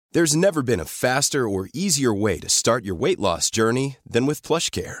There's never been a faster or easier way to start your weight loss journey than with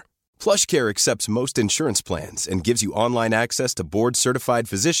PlushCare. PlushCare accepts most insurance plans and gives you online access to board-certified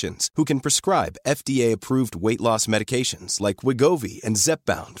physicians who can prescribe FDA-approved weight loss medications like Wegovy and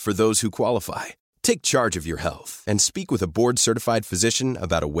Zepbound for those who qualify. Take charge of your health and speak with a board-certified physician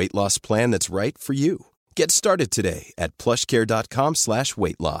about a weight loss plan that's right for you. Get started today at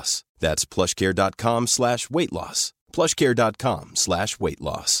plushcare.com/weight-loss. That's plushcare.com/weight-loss.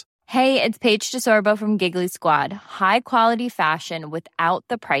 plushcare.com/weight-loss. Hey, it's Paige DeSorbo from Giggly Squad. High quality fashion without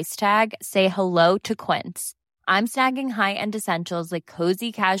the price tag. Say hello to Quince. I'm snagging high-end essentials like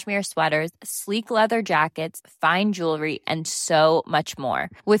cozy cashmere sweaters, sleek leather jackets, fine jewelry, and so much more.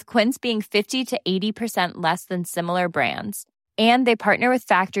 With Quince being 50 to 80% less than similar brands. And they partner with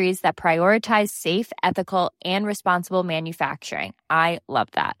factories that prioritize safe, ethical, and responsible manufacturing. I love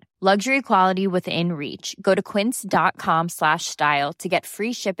that. Luxury quality within reach. Go to quince.com/style to get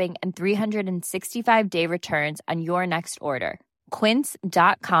free shipping and 365-day returns on your next order.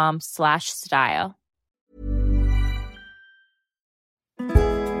 Quince.com/style.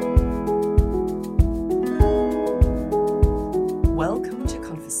 Welcome to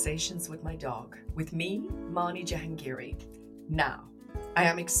Conversations with My Dog, with me, Mani Jahangiri. Now, I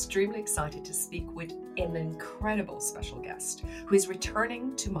am extremely excited to speak with an incredible special guest who is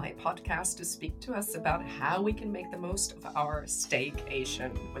returning to my podcast to speak to us about how we can make the most of our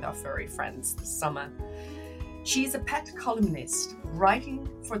staycation with our furry friends this summer. She's a pet columnist, writing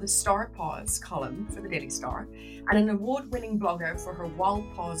for the Star Paws column for the Daily Star, and an award-winning blogger for her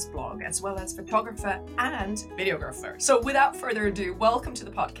Wild Paws blog, as well as photographer and videographer. So without further ado, welcome to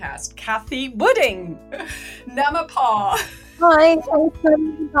the podcast, Kathy Wooding. Namapaw. Hi, thanks for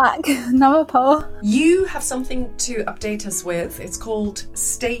having me back. Namapaw. You have something to update us with. It's called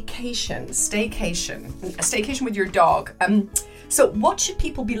Staycation. A staycation with your dog. So what should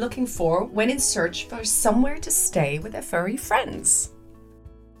people be looking for when in search for somewhere to stay with their furry friends?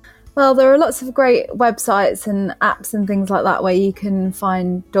 Well, there are lots of great websites and apps and things like that where you can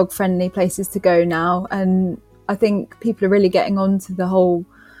find dog-friendly places to go now. And I think people are really getting on to the whole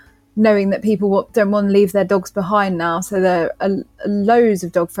knowing that people don't want to leave their dogs behind now. So there are loads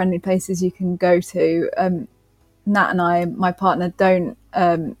of dog-friendly places you can go to. Nat and I, my partner, don't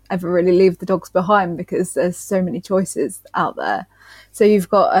ever really leave the dogs behind because there's so many choices out there. So you've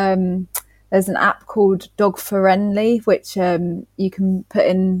got there's an app called Dog Friendly, which you can put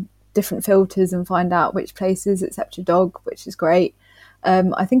in different filters and find out which places accept your dog, which is great.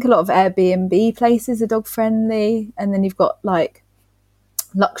 I think a lot of Airbnb places are dog friendly, and then you've got like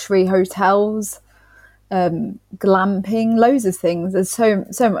luxury hotels, glamping, loads of things. There's so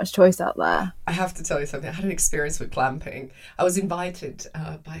much choice out there. I have to tell you something. I had an experience with glamping. I was invited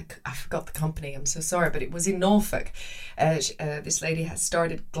by, I forgot the company, I'm so sorry, but it was in Norfolk. This lady has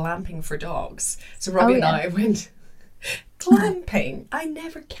started glamping for dogs. So Robbie and I went glamping. I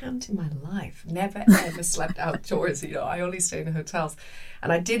never camped in my life. Never ever slept outdoors. I only stayed in hotels.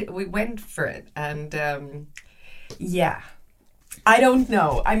 And we went for it. And I don't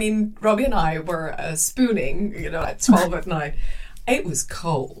know. I mean, Robbie and I were spooning, at 12 at night. It was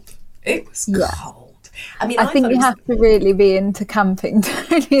cold. Cold. I mean, I think you have to really be into camping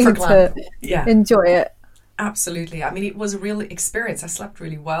to enjoy it. Absolutely. I mean, it was a real experience. I slept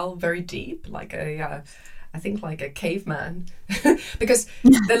really well, very deep, like a caveman, because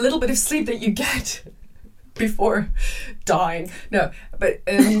the little bit of sleep that you get before dying. No, but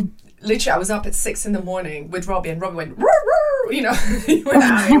literally, I was up at 6 a.m. with Robbie, and Robbie went, "Roo, roo," he went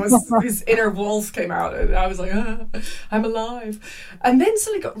out. His inner wolf came out, and I was like, "I'm alive." And then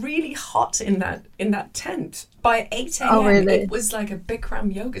suddenly got really hot in that tent. By 8 a.m., Oh, really? It was like a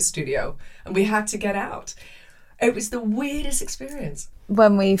Bikram yoga studio, and we had to get out. It was the weirdest experience.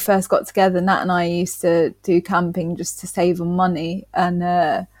 When we first got together, Nat and I used to do camping just to save on money, and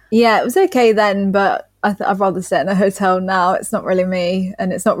it was okay then, but I'd rather stay in a hotel now. It's not really me,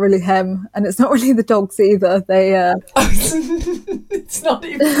 and it's not really him, and it's not really the dogs either. They it's not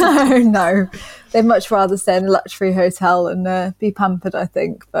even no, they'd much rather stay in a luxury hotel and be pampered, I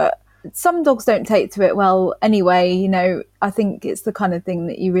think. But some dogs don't take to it well anyway. I think it's the kind of thing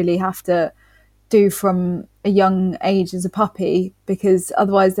that you really have to do from a young age as a puppy, because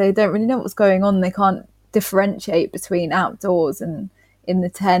otherwise they don't really know what's going on. They can't differentiate between outdoors and in the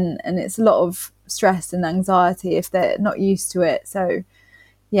tent, and it's a lot of stress and anxiety if they're not used to it. So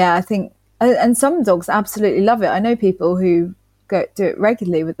I think, and some dogs absolutely love it. I know people who do it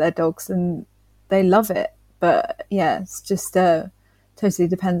regularly with their dogs and they love it, but it's just totally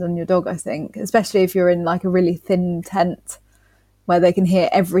depends on your dog, I think, especially if you're in like a really thin tent where they can hear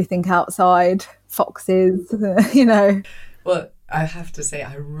everything outside, foxes, Well, I have to say,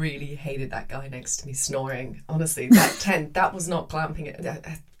 I really hated that guy next to me snoring. Honestly, that tent, that was not glamping.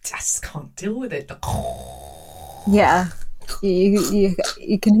 I just can't deal with it. Yeah, you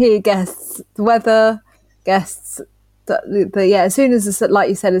can hear guests, the weather, guests. Yeah, as soon as like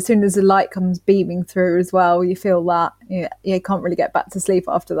you said, as soon as the light comes beaming through as well, you feel that you can't really get back to sleep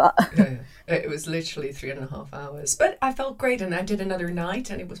after that. Yeah. It was literally 3.5 hours, but I felt great, and I did another night,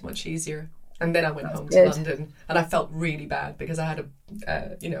 and it was much easier. And then I went home to London, and I felt really bad because I had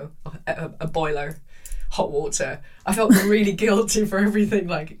a boiler, hot water. I felt really guilty for everything.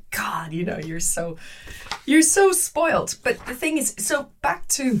 Like, God, you're so spoiled. But the thing is, so back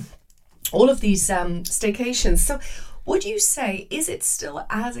to all of these staycations. So, would you say, is it still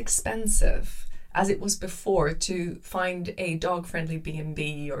as expensive as it was before to find a dog-friendly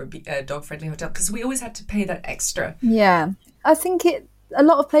B&B or a dog-friendly hotel? Because we always had to pay that extra. Yeah, I think a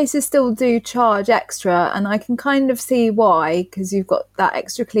lot of places still do charge extra, and I can kind of see why, because you've got that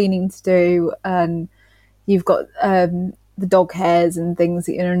extra cleaning to do, and you've got the dog hairs and things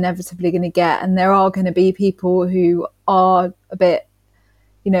that you're inevitably going to get, and there are going to be people who are a bit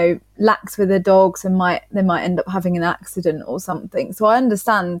lax with their dogs and they might end up having an accident or something. So I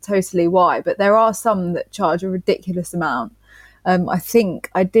understand totally why, but there are some that charge a ridiculous amount. I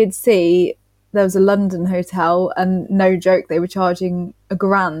think I did see there was a London hotel, and no joke, they were charging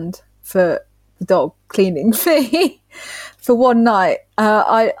 $1,000 for the dog cleaning fee for one night.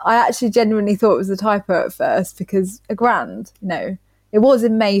 I actually genuinely thought it was a typo at first, because $1,000, it was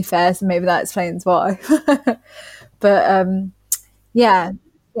in Mayfair, so maybe that explains why. But yeah,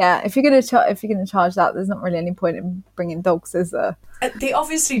 if you're going to charge that, there's not really any point in bringing dogs, is there? They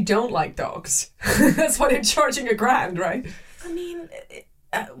obviously don't like dogs. That's why they're charging $1,000, right? I mean,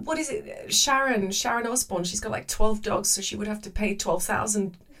 what is it? Sharon Osbourne, she's got like 12 dogs, so she would have to pay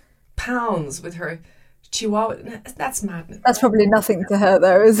 £12,000 with her Chihuahua. That's madness. That's probably nothing to her,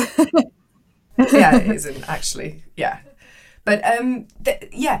 though, is it? Yeah, it isn't, actually. Yeah. But,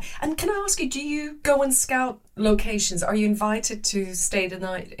 yeah. And can I ask you, do you go and scout locations? Are you invited to stay the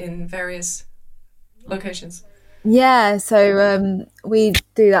night in various locations? Yeah, so we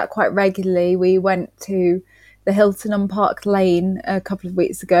do that quite regularly. We went to the Hilton on Park Lane a couple of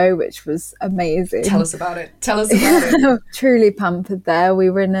weeks ago, which was amazing. Tell us about it. Truly pampered there. We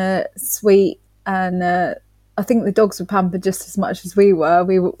were in a suite, and I think the dogs were pampered just as much as we were.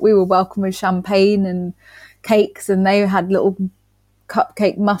 We were welcomed with champagne and cakes, and they had little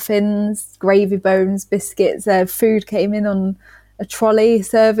cupcake muffins, gravy bones, biscuits. Their food came in on a trolley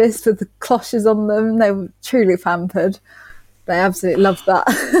service with the cloches on them. They were truly pampered. They absolutely loved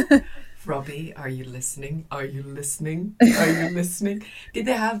that. Robbie, are you listening? Did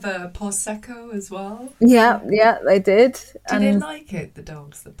they have Prosecco as well? Yeah, they did. Do they like it, the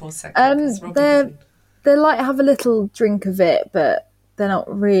dogs, the Prosecco? They like have a little drink of it, but they're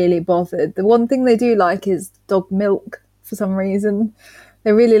not really bothered. The one thing they do like is dog milk for some reason.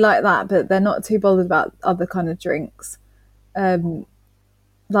 They really like that, but they're not too bothered about other kind of drinks.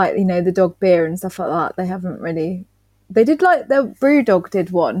 Like, the dog beer and stuff like that. They haven't really... They did like... Their brew dog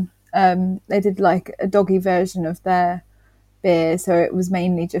did one. They did like a doggy version of their beer, so it was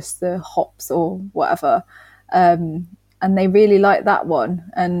mainly just the hops or whatever. And they really liked that one.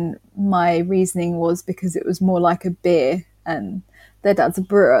 And my reasoning was because it was more like a beer, and their dad's a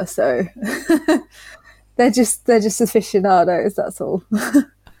brewer, so they're just aficionados. That's all.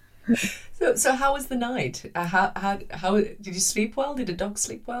 So how was the night? How did you sleep well? Did the dog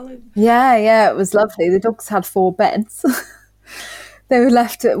sleep well? Yeah, it was lovely. The dogs had 4 beds. They were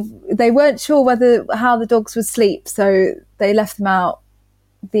left. They weren't sure how the dogs would sleep, so they left them out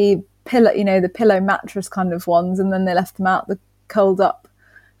the pillow, the pillow mattress kind of ones, and then they left them out the curled up,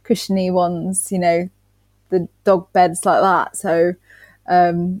 cushiony ones, the dog beds like that. So,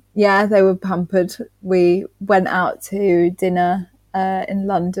 yeah, they were pampered. We went out to dinner in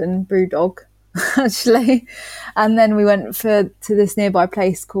London, Brewdog, actually, and then we went to this nearby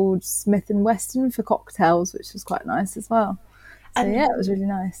place called Smith and Weston for cocktails, which was quite nice as well. So yeah, it was really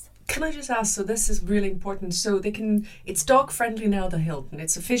nice. Can I just ask, so this is really important, so it's dog friendly now, the Hilton,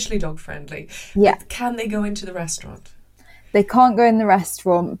 it's officially dog friendly. Yeah. But can they go into the restaurant? They can't go in the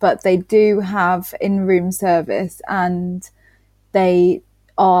restaurant, but they do have in-room service, and they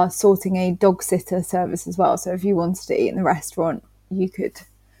are sorting a dog sitter service as well. So if you wanted to eat in the restaurant, you could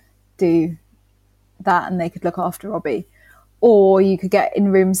do that and they could look after Robbie. Or you could get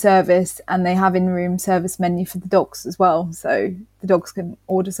in-room service, and they have in-room service menu for the dogs as well. So the dogs can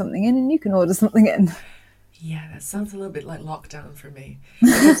order something in and you can order something in. Yeah, that sounds a little bit like lockdown for me.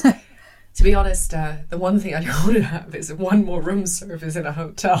 To be honest, the one thing I don't want to have is one more room service in a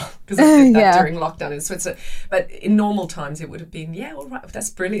hotel, because I did that during lockdown in Switzerland. But in normal times, it would have been, all right, that's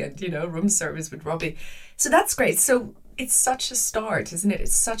brilliant, room service with Robbie. So that's great. So it's such a start, isn't it?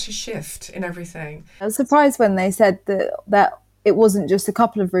 It's such a shift in everything. I was surprised when they said that it wasn't just a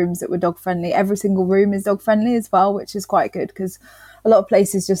couple of rooms that were dog friendly. Every single room is dog friendly as well, which is quite good, because a lot of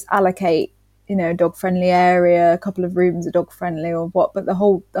places just allocate, dog friendly area, a couple of rooms are dog friendly or what, but the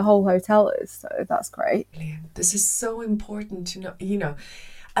whole hotel is. So that's great. Brilliant. This is so important to know,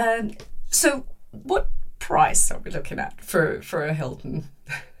 so what price are we looking at for a Hilton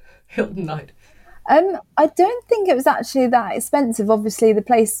night? I don't think it was actually that expensive. Obviously,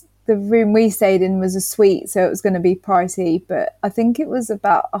 the room we stayed in was a suite, so it was going to be pricey, but I think it was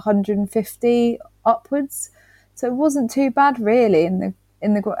about 150 upwards. So it wasn't too bad really, and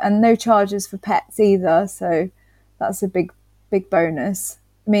no charges for pets either. So that's a big bonus.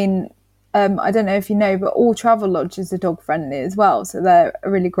 I mean, I don't know if you know, but all travel lodges are dog friendly as well. So they're a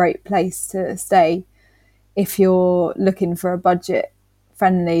really great place to stay if you're looking for a budget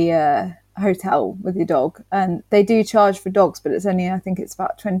friendly hotel with your dog. And they do charge for dogs, but it's only, I think it's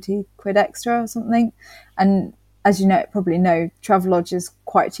about 20 quid extra or something. And as you probably know, Travelodge is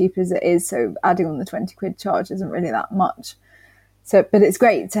quite cheap as it is, so adding on the 20 quid charge isn't really that much. So, but it's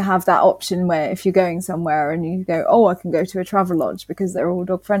great to have that option where if you're going somewhere and you go, I can go to a Travelodge because they're all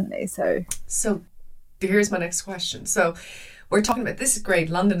dog friendly. So here's my next question. So we're talking about, this is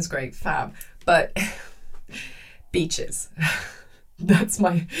great, London's great, fab, but beaches. That's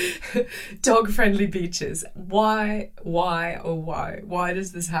my dog-friendly beaches. Why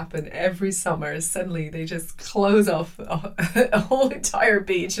does this happen every summer? Suddenly they just close off a whole entire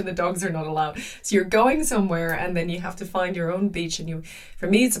beach and the dogs are not allowed. So you're going somewhere and then you have to find your own beach. And for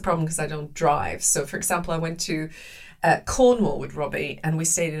me, it's a problem because I don't drive. So for example, I went to Cornwall with Robbie and we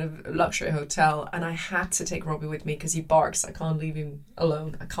stayed in a luxury hotel and I had to take Robbie with me because he barks. I can't leave him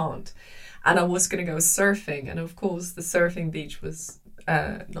alone. I can't. And I was going to go surfing. And of course, the surfing beach was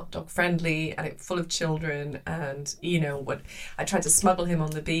not dog friendly and full of children. And, I tried to smuggle him on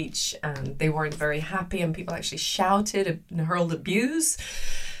the beach and they weren't very happy. And people actually shouted and hurled abuse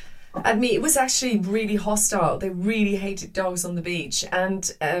at me. It was actually really hostile. They really hated dogs on the beach.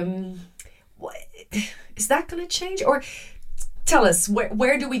 And is that going to change? Or tell us,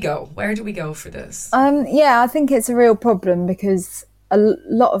 where do we go? Where do we go for this? I think it's a real problem because a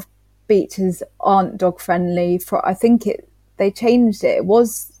lot of beaches aren't dog friendly. They changed it. It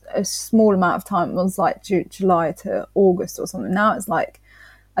was a small amount of time. It was like July to August or something. Now it's like,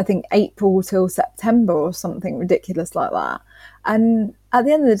 I think April till September or something ridiculous like that. And at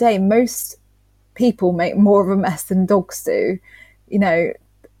the end of the day, most people make more of a mess than dogs do.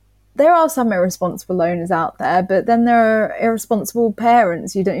 There are some irresponsible owners out there, but then there are irresponsible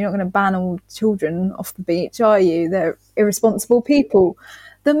parents. You're not going to ban all children off the beach, are you? They're irresponsible people.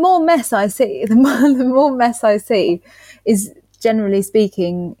 The more mess I see is, generally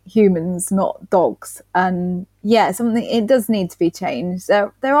speaking, humans, not dogs. And it does need to be changed.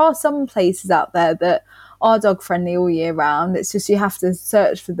 There are some places out there that are dog friendly all year round. It's just you have to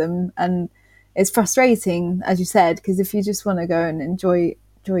search for them, and it's frustrating, as you said, because if you just want to go and enjoy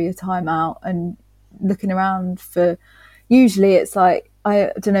your time out and looking around usually it's like, I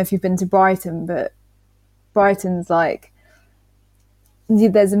don't know if you've been to Brighton, but Brighton's like,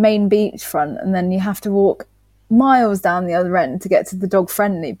 there's a main beachfront and then you have to walk miles down the other end to get to the dog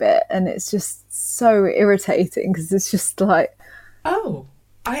friendly bit, and it's just so irritating because it's just like,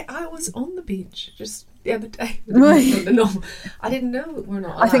 I was on the beach just the other day. I didn't know we're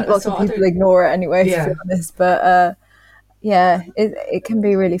not allowed. I think lots of people ignore it anyway, to be honest, but it can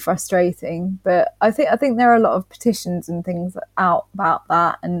be really frustrating. But I think there are a lot of petitions and things out about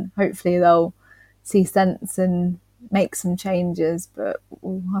that, and hopefully they'll see sense and make some changes, but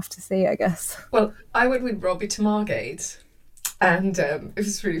we'll have to see, I guess. Well, I went with Robbie to Margate and it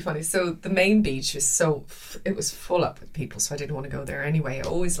was really funny. So the main beach it was full up with people, so I didn't want to go there anyway. I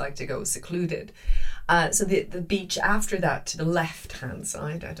always like to go secluded. So the beach after that, to the left-hand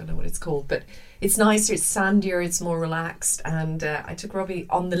side, I don't know what it's called, but it's nicer, it's sandier, it's more relaxed. And I took Robbie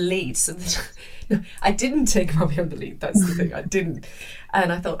on the lead. So no, I didn't take Robbie on the lead. That's the thing, I didn't.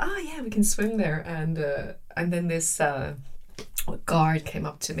 And I thought, we can swim there. And then this guard came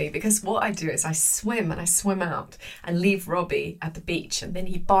up to me, because what I do is I swim out and leave Robbie at the beach, and then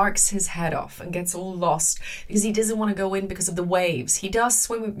he barks his head off and gets all lost because he doesn't want to go in because of the waves. He does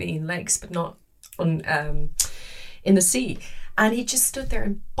swim with me in lakes, but not on in the sea. And he just stood there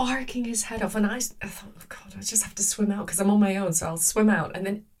and barking his head off. And I thought, oh God, I just have to swim out because I'm on my own. So I'll swim out. And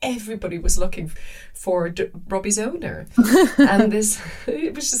then everybody was looking for Robbie's owner. And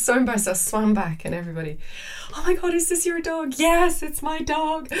it was just so embarrassing. I swam back and everybody, oh my God, is this your dog? Yes, it's my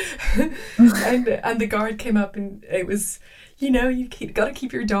dog. and the guard came up and it was, got to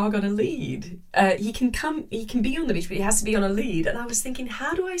keep your dog on a lead. He can be on the beach, but he has to be on a lead. And I was thinking,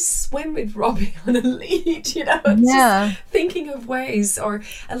 how do I swim with Robbie on a lead? Just thinking of ways, or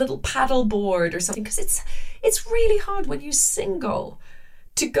a little paddle board or something, because it's really hard when you're single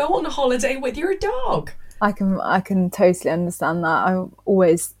to go on a holiday with your dog. I can totally understand that. I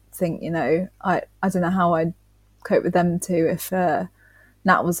always think, I don't know how I'd cope with them too if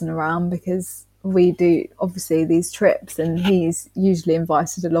Nat wasn't around, because we do obviously these trips and he's usually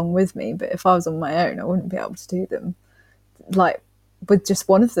invited along with me, but if I was on my own I wouldn't be able to do them, like with just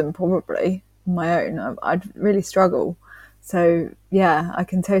one of them probably on my own. I'd really struggle. So yeah, I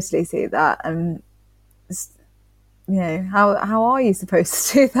can totally see that. And how are you supposed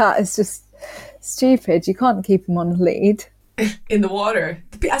to do that? It's just stupid. You can't keep them on a lead in the water.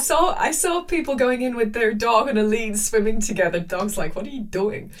 I saw people going in with their dog on a lead, swimming together. Dog's like, what are you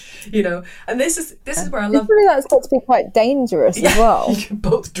doing? And this is where I love. Really, that's got to be quite dangerous as well. You can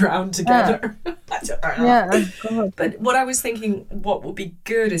both drown together. Yeah. God. But what I was thinking, what would be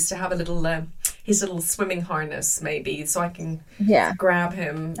good is to have a little his little swimming harness, maybe, so I can grab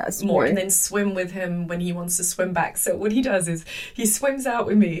him more and then swim with him when he wants to swim back. So what he does is he swims out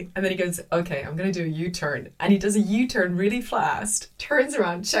with me and then he goes, okay, I'm going to do a U-turn. And he does a U-turn really fast, turns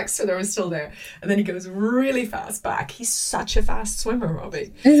around, checks whether I'm still there, and then he goes really fast back. He's such a fast swimmer,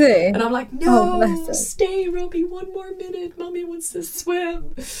 Robbie. Is he? And I'm like, no, stay, Robbie, one more minute. Mommy wants to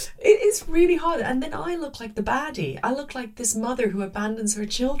swim. It is really hard. And then I look like the baddie. I look like this mother who abandons her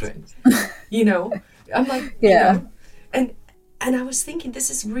children. I'm like, and I was thinking, this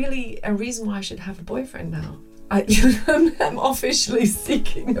is really a reason why I should have a boyfriend now. I'm officially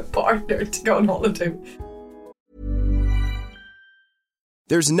seeking a partner to go on holiday.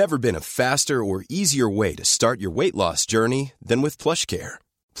 There's never been a faster or easier way to start your weight loss journey than with PlushCare.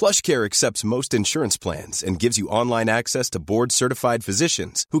 PlushCare accepts most insurance plans and gives you online access to board-certified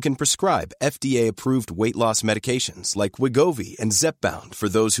physicians who can prescribe FDA-approved weight loss medications like Wegovy and Zepbound for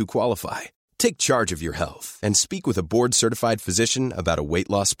those who qualify. Take charge of your health and speak with a board-certified physician about a weight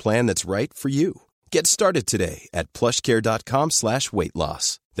loss plan that's right for you. Get started today at plushcare.com/weight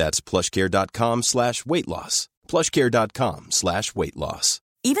loss. That's plushcare.com/weight loss. plushcare.com/weight loss.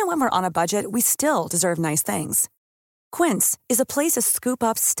 Even when we're on a budget, we still deserve nice things. Quince is a place to scoop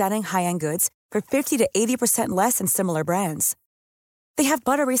up stunning high-end goods for 50 to 80% less than similar brands. They have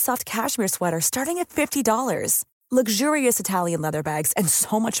buttery soft cashmere sweaters starting at $50, luxurious Italian leather bags, and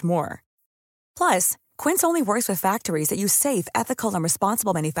so much more. Plus, Quince only works with factories that use safe, ethical, and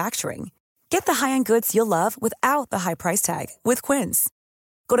responsible manufacturing. Get the high-end goods you'll love without the high price tag with Quince.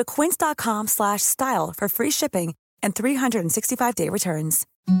 Go to quince.com/style for free shipping and 365-day returns.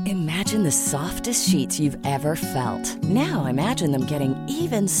 Imagine the softest sheets you've ever felt. Now imagine them getting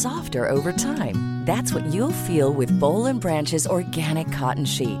even softer over time. That's what you'll feel with Boll & Branch's organic cotton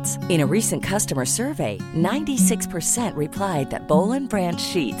sheets. In a recent customer survey, 96% replied that Boll & Branch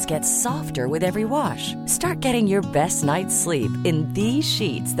sheets get softer with every wash. Start getting your best night's sleep in these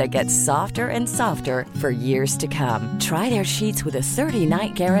sheets that get softer and softer for years to come. Try their sheets with a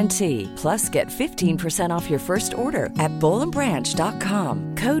 30-night guarantee. Plus, get 15% off your first order at bollandbranch.com.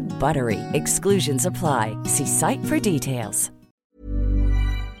 Code BUTTERY. Exclusions apply. See site for details.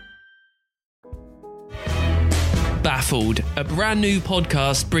 Baffled, a brand new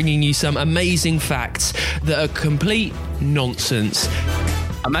podcast bringing you some amazing facts that are complete nonsense.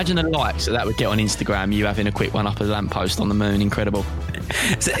 Imagine the likes that would get on Instagram, you having a quick one up a lamppost on the moon. Incredible.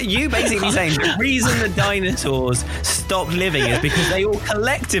 So you basically saying the reason the dinosaurs stopped living is because they all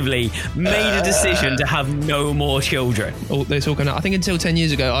collectively made a decision to have no more children. It's all I think until 10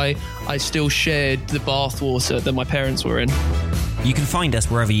 years ago, I still shared the bathwater that my parents were in. You can find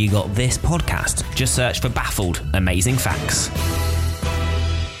us wherever you got this podcast. Just search for Baffled Amazing Facts.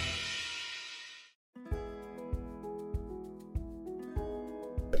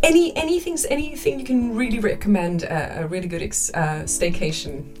 Anything you can really recommend a really good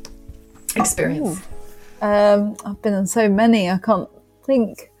staycation experience? I've been on so many, I can't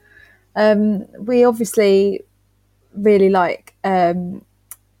think. We obviously really like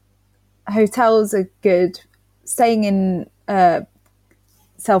hotels are good. Staying in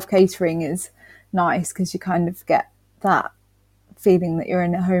self-catering is nice because you kind of get that feeling that you're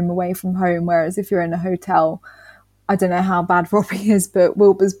in a home away from home, whereas if you're in a hotel, I don't know how bad Robbie is, but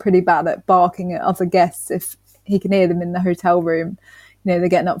Wilbur's pretty bad at barking at other guests he can hear them in the hotel room. You know, they're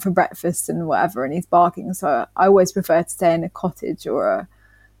getting up for breakfast and whatever, and he's barking. So I always prefer to stay in a cottage or a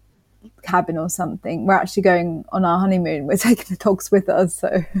cabin or something. We're actually going on our honeymoon. We're taking the dogs with us.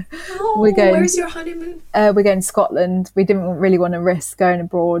 So we're going. Where's your honeymoon? We're going to Scotland. We didn't really want to risk going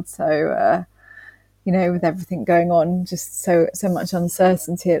abroad. So, you know, with everything going on, just so much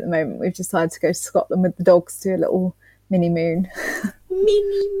uncertainty at the moment, we've decided to go to Scotland with the dogs, do a little mini moon.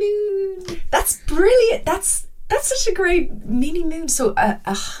 Mini moon. That's brilliant. That's such a great mini moon. So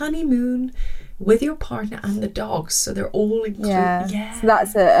a honeymoon with your partner and the dogs. So they're all included. Yeah. So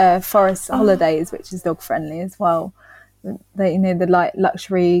that's a Forest Holidays, which is dog friendly as well. They, you know, the like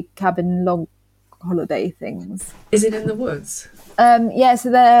luxury cabin log holiday things. Is it in the woods? Yeah,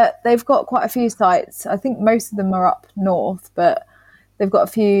 so they've got quite a few sites. I think most of them are up north, but they've got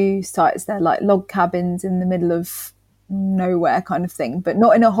a few sites there, like log cabins in the middle of nowhere kind of thing, but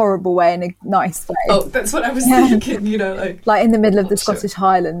not in a horrible way, in a nice way. Oh, that's what I was thinking, you know, like in the middle of the Scottish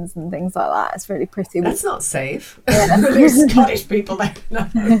Highlands and things like that. It's really pretty. That's not safe. Yeah. There's Scottish people there. No,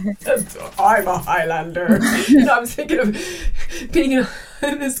 I'm a Highlander. You know, I'm thinking of being in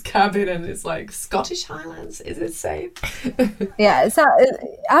this cabin and it's like Scottish Highlands. Is it safe? Yeah,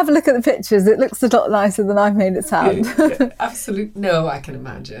 have a look at the pictures. It looks a lot nicer than I've made it sound. Yeah, absolutely. No, I can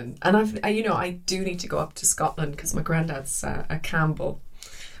imagine. And I do need to go up to Scotland because my granddad's a Campbell.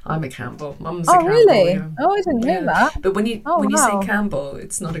 I'm a Campbell. Mum's a Campbell. Oh, really? Yeah. Oh, I didn't know that. But when you say Campbell,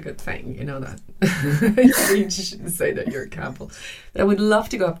 it's not a good thing. You know that. You shouldn't say that you're a Campbell. But I would love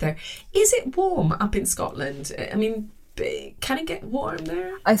to go up there. Is it warm up in Scotland? I mean, can it get warm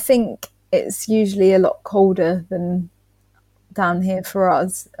there? I think it's usually a lot colder than down here for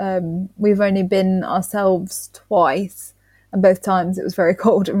us. We've only been ourselves twice, and both times it was very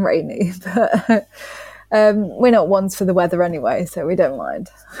cold and rainy. But we're not ones for the weather anyway, so we don't mind.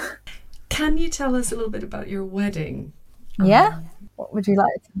 Can you tell us a little bit about your wedding? Yeah. What would you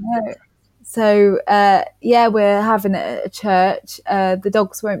like to know? So, we're having it at a church. The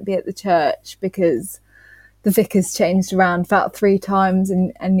dogs won't be at the church because the vicar's changed around about 3 times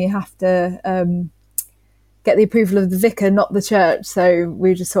and you have to get the approval of the vicar, not the church. So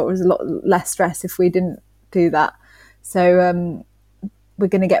we just thought it was a lot less stress if we didn't do that. So we're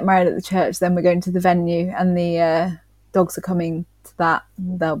going to get married at the church, then we're going to the venue, and the dogs are coming to that.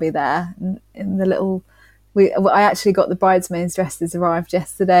 They'll be there. In the little... I actually got the bridesmaids' dresses arrived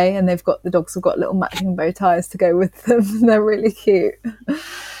yesterday, and the dogs have got little matching bow ties to go with them. They're really cute.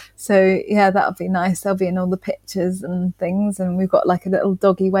 So yeah, that'll be nice. They'll be in all the pictures and things, and we've got like a little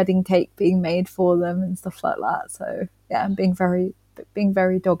doggy wedding cake being made for them and stuff like that. So yeah, I'm being very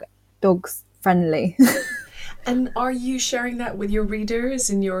dogs friendly. And are you sharing that with your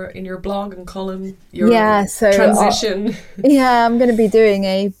readers in your blog and column? Your so transition. I'm going to be doing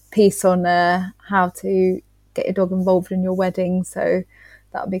a piece on how to get your dog involved in your wedding. So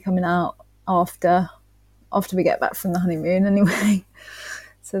that'll be coming out after we get back from the honeymoon, anyway.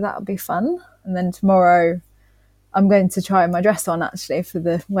 So that'll be fun. And then tomorrow, I'm going to try my dress on actually for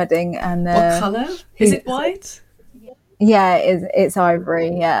the wedding. And what colour? Is it white? Yeah, it's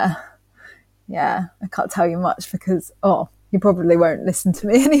ivory. Yeah. Yeah, I can't tell you much because he probably won't listen to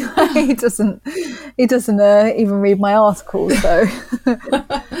me anyway. He doesn't even read my articles. So,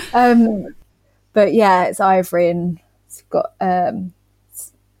 but yeah, it's ivory and it's got kind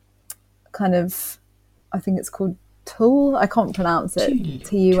of, I think it's called tulle. I can't pronounce it.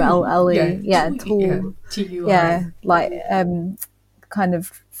 Tulle. Yeah, tulle. Yeah, like kind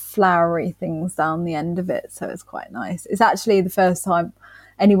of flowery things down the end of it. So it's quite nice. It's actually the first time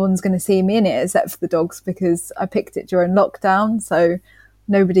anyone's going to see me in it except for the dogs, because I picked it during lockdown, so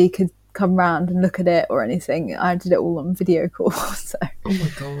nobody could come round and look at it or anything. I did it all on video call. So. Oh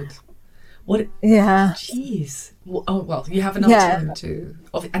my god! What? Yeah. Jeez. Well, you have enough time to,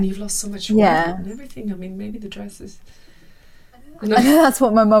 and you've lost so much weight and everything. I mean, maybe the dresses. I know that's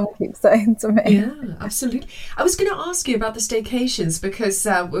what my mum keeps saying to me. Yeah, absolutely. I was going to ask you about the staycations because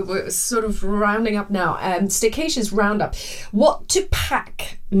we're sort of rounding up now. Staycations roundup. What to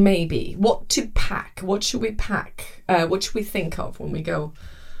pack, maybe? What to pack? What should we pack? What should we think of when we go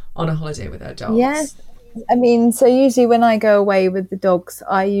on a holiday with our dogs? Yes. I mean, so usually when I go away with the dogs,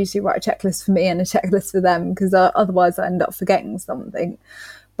 I usually write a checklist for me and a checklist for them, because otherwise I end up forgetting something.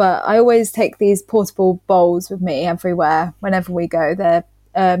 But I always take these portable bowls with me everywhere whenever we go. They're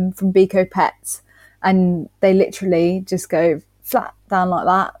from Beko Pets, and they literally just go flat down like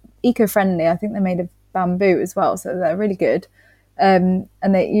that. Eco-friendly. I think they're made of bamboo as well, so they're really good. And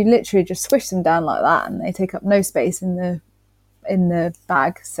you literally just swish them down like that, and they take up no space in the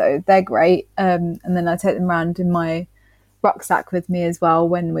bag. So they're great. And then I take them around in my rucksack with me as well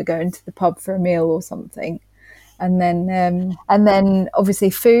when we're going to the pub for a meal or something. And then obviously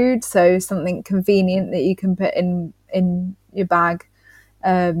food, so something convenient that you can put in your bag,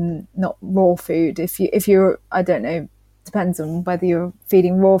 not raw food. If you're, I don't know, depends on whether you're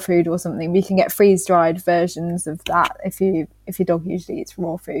feeding raw food or something. We can get freeze dried versions of that if your dog usually eats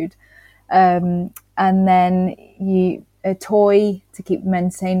raw food. And then a toy to keep them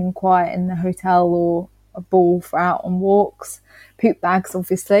entertained and quiet in the hotel, or a ball for out on walks. Poop bags,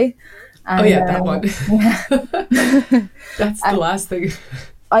 obviously. And, that one. That's the last thing.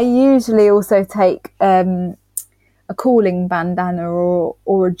 I usually also take a cooling bandana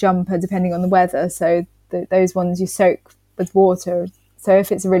or a jumper, depending on the weather. So those ones you soak with water. So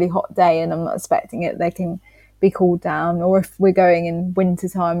if it's a really hot day and I'm not expecting it, they can be cooled down. Or if we're going in winter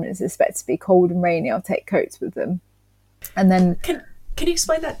time and it's expected to be cold and rainy, I'll take coats with them. And then can you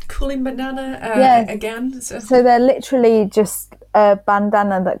explain that cooling bandana again? So they're literally just a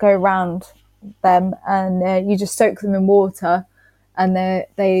bandana that go around them, and you just soak them in water, and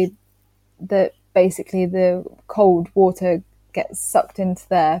basically the cold water gets sucked into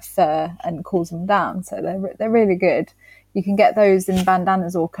their fur and cools them down. So they're really good. You can get those in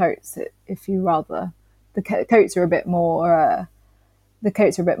bandanas or coats if you rather. The coats are a bit more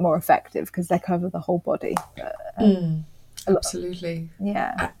effective because they cover the whole body. Absolutely.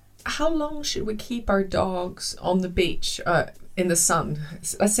 Yeah. How long should we keep our dogs on the beach in the sun?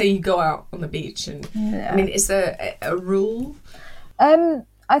 Let's say you go out on the beach, and I mean, is there a rule?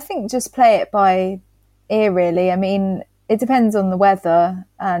 I think just play it by ear, really. I mean, it depends on the weather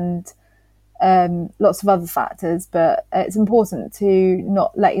and lots of other factors, but it's important to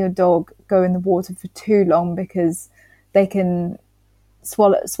not let your dog go in the water for too long, because they can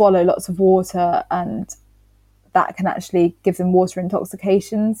swallow lots of water, and that can actually give them water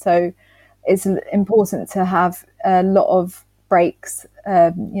intoxication. So it's important to have a lot of breaks,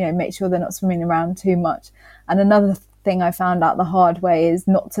 make sure they're not swimming around too much. And another thing I found out the hard way is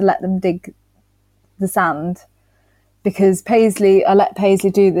not to let them dig the sand, because I let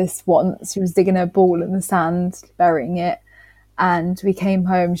Paisley do this once. She was digging her ball in the sand, burying it, and we came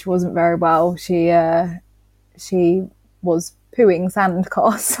home. She wasn't very well. She was pooing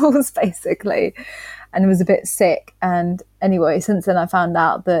sandcastles basically, and was a bit sick. And anyway, since then I found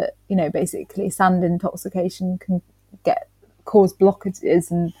out that basically sand intoxication can cause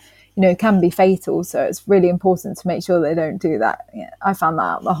blockages and can be fatal. So it's really important to make sure they don't do that. I found that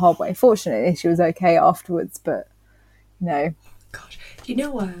out the hard way. Fortunately, she was okay afterwards, but Gosh,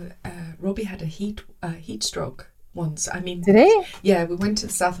 Robbie had a heat stroke once. I mean, did he? Yeah, we went to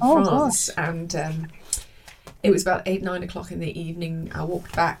the south of France, and it was about 8-9 o'clock in the evening. I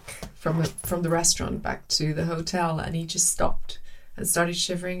walked back from the restaurant back to the hotel, and he just stopped and started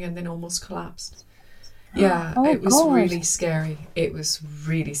shivering, and then almost collapsed. Yeah, it was really scary. It was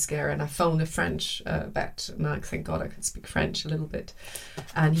really scary, and I phoned a French vet, and thank God I could speak French a little bit.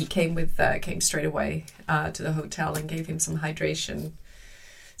 And he came straight away to the hotel and gave him some hydration,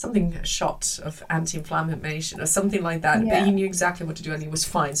 a shot of anti-inflammation or something like that. Yeah. But he knew exactly what to do, and he was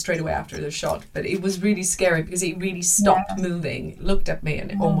fine straight away after the shot. But it was really scary because he really stopped moving, looked at me,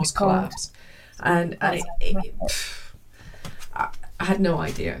 and it almost collapsed. And I had no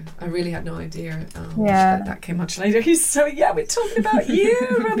idea. I really had no idea. That came much later. We're talking about you,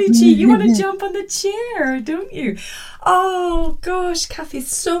 Robbie G. You want to jump on the chair, don't you? Oh, gosh, Kathy,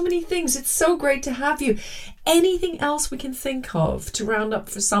 so many things. It's so great to have you. Anything else we can think of to round up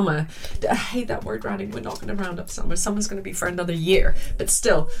for summer? I hate that word rounding. We're not going to round up summer. Summer's going to be for another year. But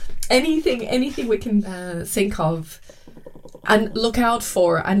still, anything we can think of and look out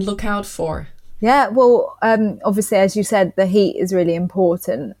for. Yeah, well, obviously, as you said, the heat is really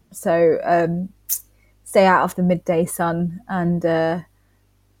important. So stay out of the midday sun and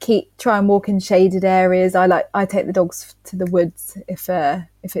try and walk in shaded areas. I take the dogs to the woods if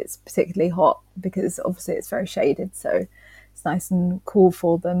it's particularly hot, because obviously it's very shaded, so it's nice and cool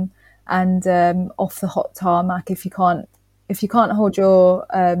for them. And off the hot tarmac, if you can't hold your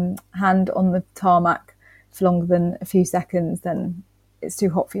hand on the tarmac for longer than a few seconds, then it's too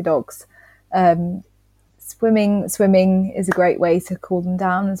hot for your dogs. Swimming is a great way to cool them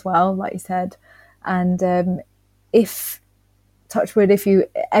down as well, like you said. And if, touch wood, if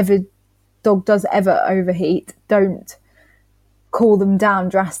dog does ever overheat, don't cool them down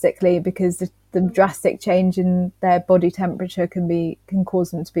drastically, because the drastic change in their body temperature can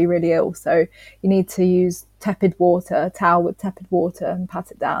cause them to be really ill. So you need to use a towel with tepid water, and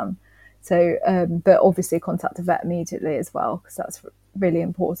pat it down. So, but obviously contact a vet immediately as well, because that's really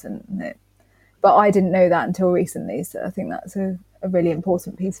important, isn't it? But I didn't know that until recently, so I think that's a really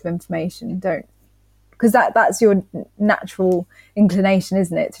important piece of information. Because that's your natural inclination,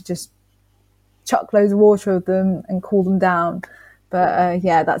 isn't it, to just chuck loads of water at them and cool them down. But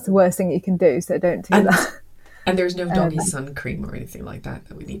yeah, that's the worst thing you can do, so don't do that. And there's no doggy sun cream or anything like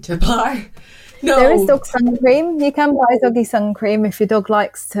that we need to apply? No. There is dog sun cream. You can buy doggy sun cream if your dog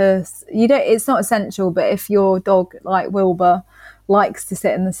likes to. It's not essential, but if your dog, like Wilbur, likes to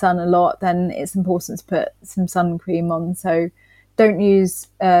sit in the sun a lot, then it's important to put some sun cream on. So don't use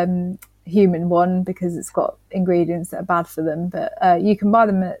human one because it's got ingredients that are bad for them. But you can buy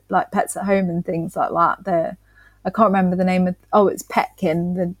them at like Pets at Home and things like that. I can't remember the name of. Oh, it's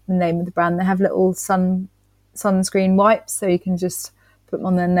Petkin, the name of the brand. They have little sunscreen wipes, so you can just put them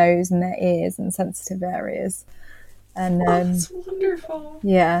on their nose and their ears and sensitive areas. And that's wonderful.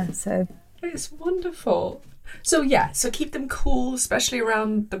 Yeah, so it's wonderful. So keep them cool, especially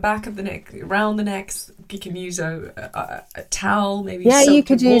around the back of the neck, around the necks. You can use a towel, maybe. Yeah, you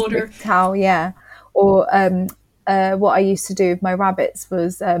could use water. A towel, yeah. Or what I used to do with my rabbits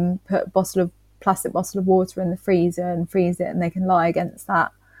was put a plastic bottle of water in the freezer and freeze it, and they can lie against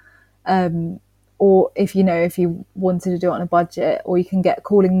that. Or if you wanted to do it on a budget, or you can get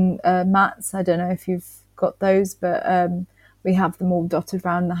cooling mats. I don't know if you've got those, but we have them all dotted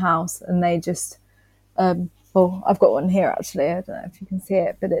around the house, and they just. I've got one here actually. I don't know if you can see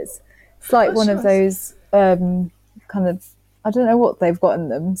it, but it's like one of those kind of. I don't know what they've got in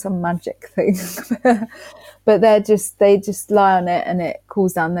them, some magic thing, but they just lie on it and it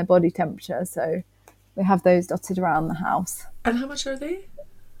cools down their body temperature. So we have those dotted around the house. And how much are they?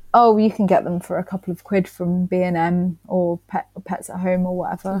 Oh, you can get them for a couple of quid from B&M or Pets at Home or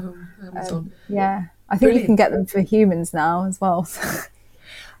whatever. Amazon. Yeah, I think you can get them for humans now as well. So.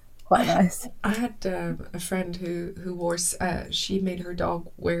 Quite nice. I had a friend who wore. She made her dog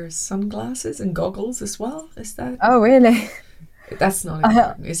wear sunglasses and goggles as well. Is that? Oh, really? That's not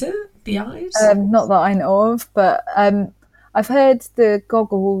important, is it? The eyes? Not that I know of, but I've heard the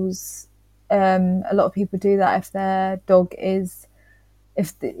goggles. A lot of people do that if their dog is,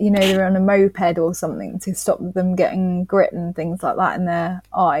 they're on a moped or something, to stop them getting grit and things like that in their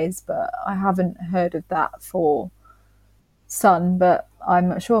eyes. But I haven't heard of that for sun. But I'm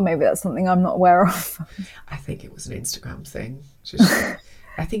not sure. Maybe that's something I'm not aware of. I think it was an Instagram thing.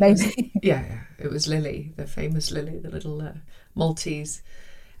 I think maybe. It was Lily, the famous Lily, the little Maltese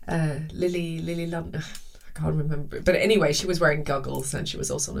Lily London. I can't remember, but anyway, she was wearing goggles and she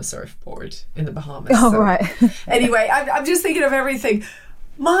was also on a surfboard in the Bahamas. Oh, right. Anyway, I'm just thinking of everything.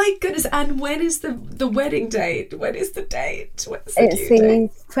 My goodness! And when is the wedding date? When is the date? It's the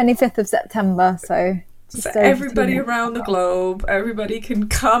 25th of September. So everybody around the globe, everybody can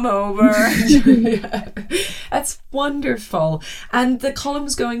come over. That's wonderful. And the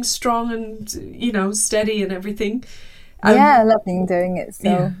column's going strong and steady and everything. I love doing it. So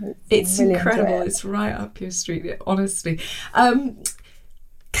yeah, it's really incredible. It's right up your street, honestly.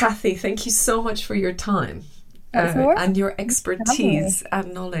 Kathy, thank you so much for your time and your expertise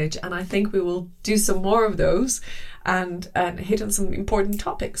and knowledge. And I think we will do some more of those and hit on some important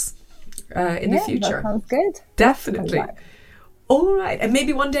topics in the future. That sounds good. Definitely. All right. And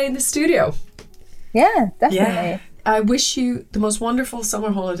maybe one day in the studio. Yeah, definitely. Yeah. I wish you the most wonderful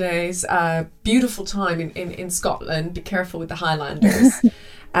summer holidays, beautiful time in Scotland. Be careful with the Highlanders.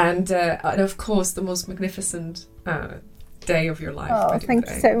 and of course, the most magnificent day of your life. Oh, thank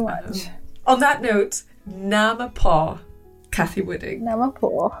you so much. On that note, Nama Paw, Kathy Whitting. Nama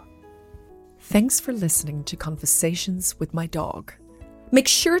Paw. Thanks for listening to Conversations with My Dog. Make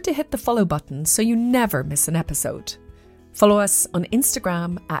sure to hit the follow button so you never miss an episode. Follow us on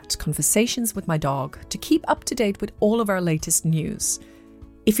Instagram at Conversations with My Dog to keep up to date with all of our latest news.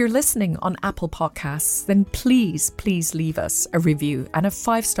 If you're listening on Apple Podcasts, then please leave us a review and a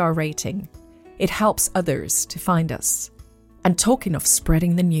 5-star rating. It helps others to find us. And talking of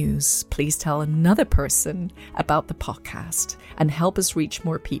spreading the news, please tell another person about the podcast and help us reach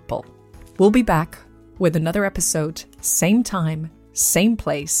more people. We'll be back with another episode, same time, same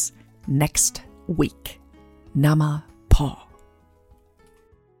place, next week. Nama Paw.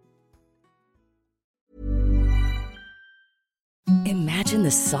 Imagine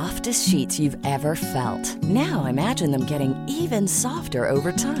the softest sheets you've ever felt. Now imagine them getting even softer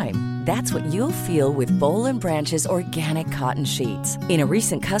over time. That's what you'll feel with Boll & Branch's organic cotton sheets. In a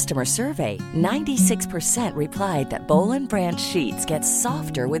recent customer survey, 96% replied that Boll & Branch sheets get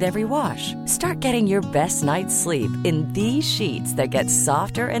softer with every wash. Start getting your best night's sleep in these sheets that get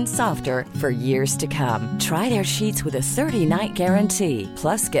softer and softer for years to come. Try their sheets with a 30-night guarantee.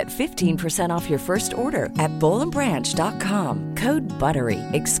 Plus, get 15% off your first order at bollandbranch.com. Code BUTTERY.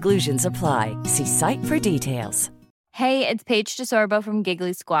 Exclusions apply. See site for details. Hey, it's Paige DeSorbo from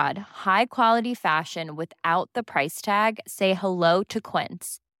Giggly Squad. High quality fashion without the price tag. Say hello to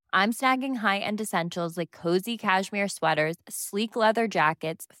Quince. I'm snagging high-end essentials like cozy cashmere sweaters, sleek leather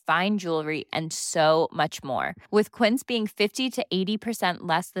jackets, fine jewelry, and so much more. With Quince being 50 to 80%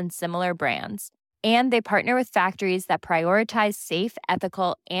 less than similar brands. And they partner with factories that prioritize safe,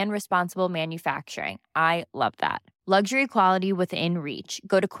 ethical, and responsible manufacturing. I love that. Luxury quality within reach.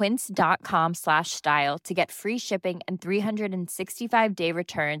 Go to quince.com/style to get free shipping and 365-day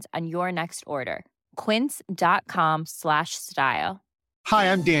returns on your next order. Quince.com/style.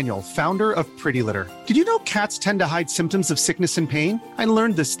 Hi, I'm Daniel, founder of Pretty Litter. Did you know cats tend to hide symptoms of sickness and pain? I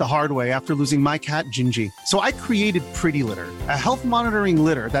learned this the hard way after losing my cat, Gingy. So I created Pretty Litter, a health monitoring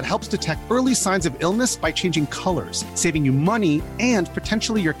litter that helps detect early signs of illness by changing colors, saving you money and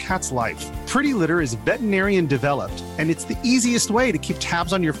potentially your cat's life. Pretty Litter is veterinarian developed, and it's the easiest way to keep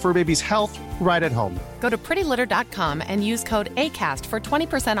tabs on your fur baby's health right at home. Go to prettylitter.com and use code ACAST for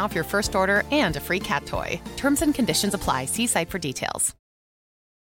 20% off your first order and a free cat toy. Terms and conditions apply. See site for details.